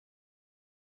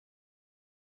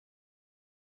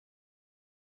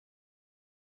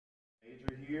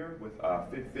Adrian here with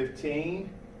Fit 15,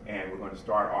 and we're going to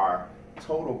start our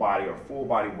total body or full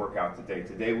body workout today.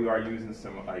 Today we are using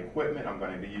some equipment. I'm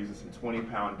going to be using some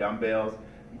 20-pound dumbbells.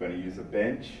 I'm going to use a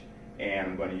bench, and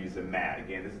I'm going to use a mat.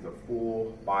 Again, this is a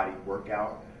full body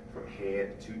workout from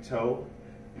head to toe.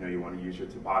 You know, you want to use your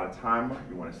TABATA timer.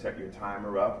 You want to set your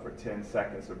timer up for 10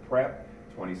 seconds of prep,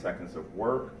 20 seconds of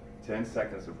work, 10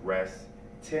 seconds of rest,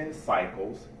 10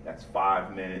 cycles. That's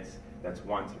 5 minutes. That's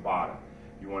one TABATA.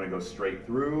 You want to go straight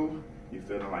through, you're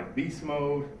feeling like beast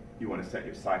mode, you want to set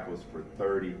your cycles for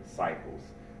 30 cycles.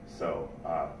 So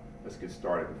let's get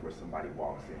started before somebody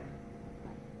walks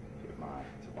in. Get my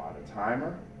TABATA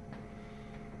timer.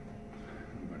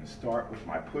 I'm going to start with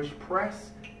my push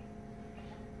press.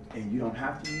 And you don't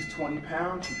have to use 20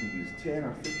 pounds, you can use 10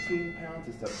 or 15 pounds,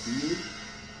 it's up to you.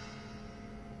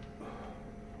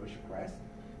 Push press.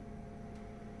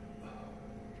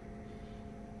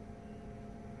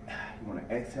 You want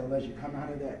to exhale as you come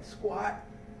out of that squat.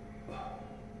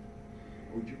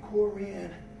 Hold your core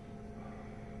in.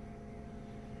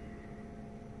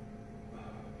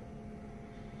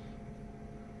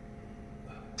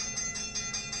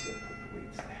 Put the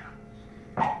weights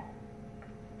down.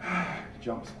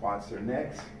 Jump squats are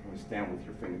next. You want to stand with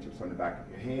your fingertips on the back of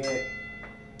your head.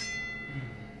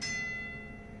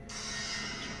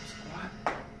 Jump squat.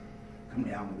 Come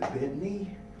down with a bent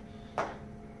knee.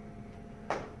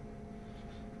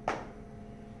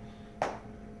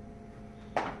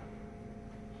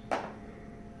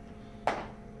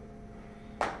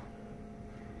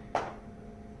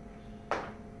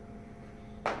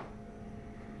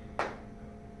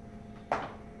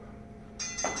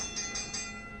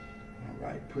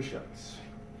 Push-ups.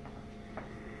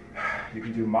 You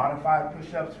can do modified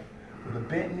push-ups with a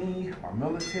bent knee or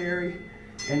military,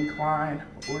 incline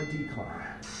or decline.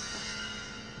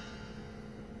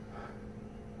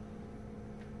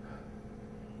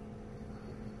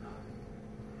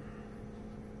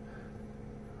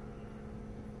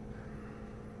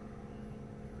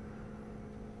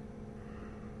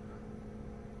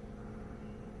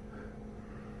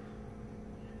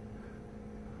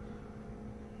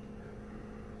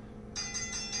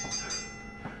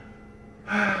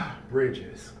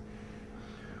 Bridges.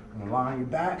 I'm going to lie on your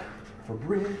back for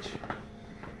bridge.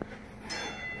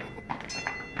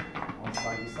 One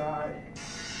side to side.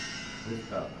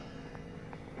 Lift up.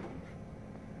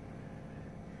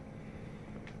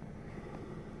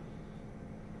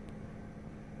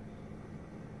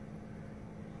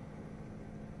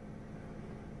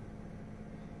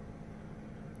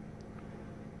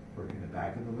 Working the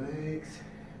back of the legs.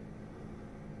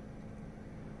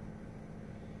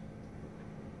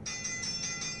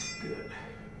 Good.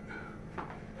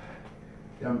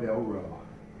 Dumbbell row.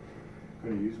 I'm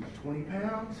going to use my 20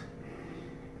 pounds.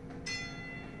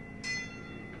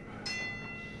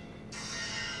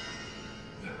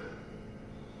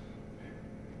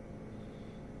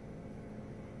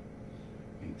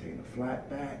 Maintain a flat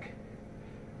back.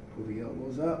 Pull the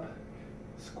elbows up.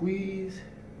 Squeeze.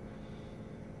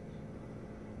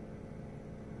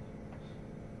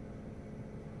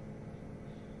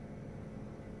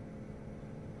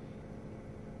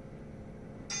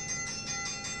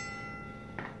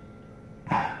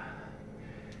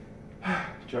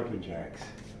 Jumping jacks.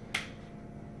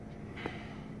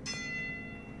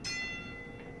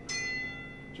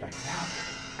 Jack it out.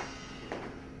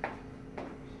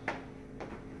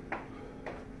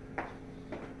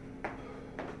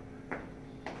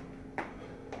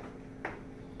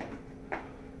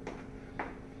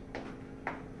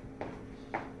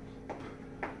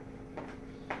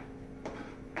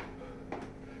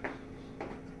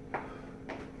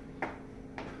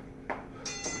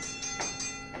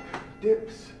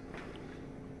 Dips.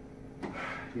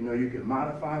 You know, you can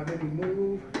modify any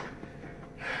move.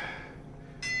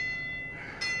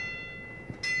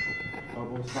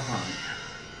 Elbows behind.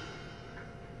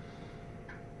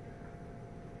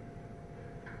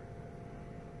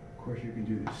 Of course, you can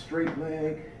do the straight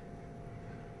leg.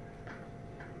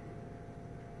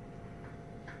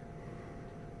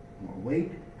 More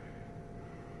weight.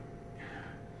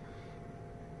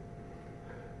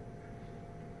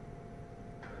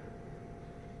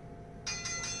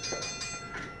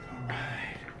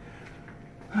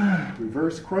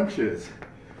 Reverse crunches.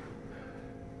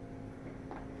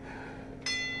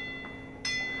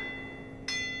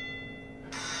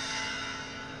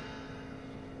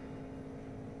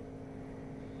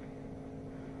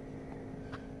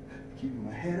 Keeping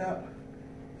my head up.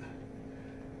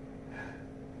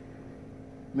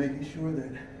 Making sure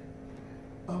that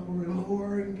upper and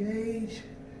lower engage.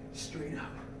 Straight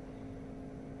up.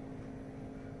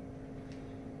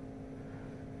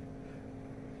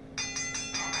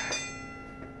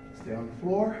 Stay on the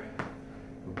floor,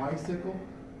 the bicycle.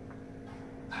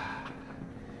 I'm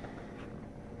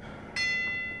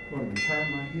going to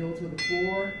return my heel to the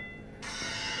floor,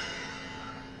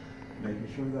 making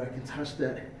sure that I can touch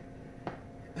that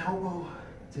elbow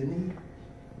to knee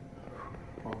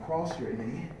or cross your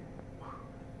knee,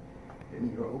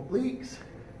 hitting your obliques.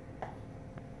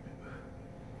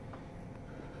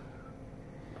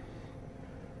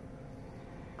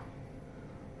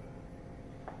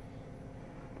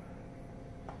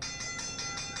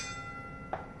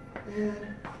 And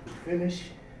we finish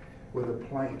with a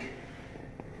plank.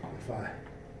 If I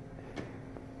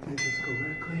did this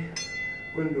correctly,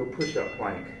 we're going to do a push-up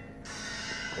plank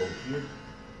over here.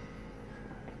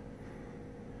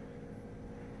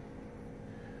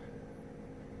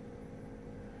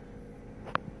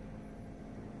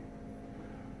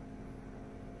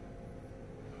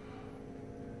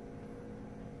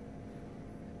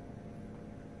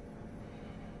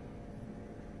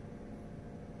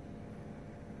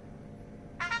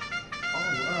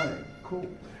 Cool.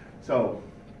 So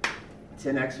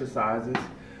 10 exercises.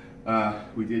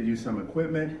 We did use some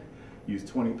equipment, used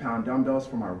 20-pound dumbbells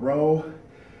for my row,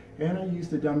 and I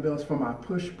used the dumbbells for my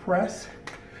push press.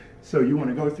 So you want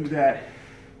to go through that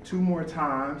 2 more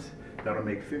times. That'll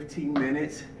make 15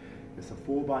 minutes. It's a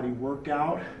full body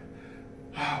workout.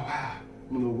 Oh, wow,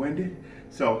 I'm a little winded.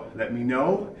 So let me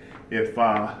know if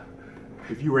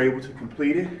you were able to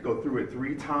complete it. Go through it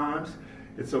 3 times.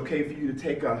 It's okay for you to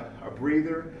take a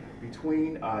breather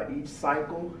between each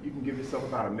cycle. You can give yourself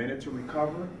about a minute to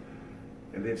recover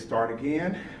and then start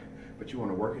again. But you want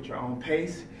to work at your own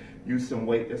pace. Use some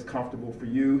weight that's comfortable for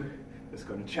you. It's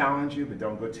going to challenge you, but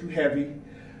don't go too heavy.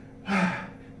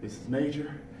 This is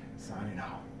Major, signing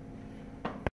off.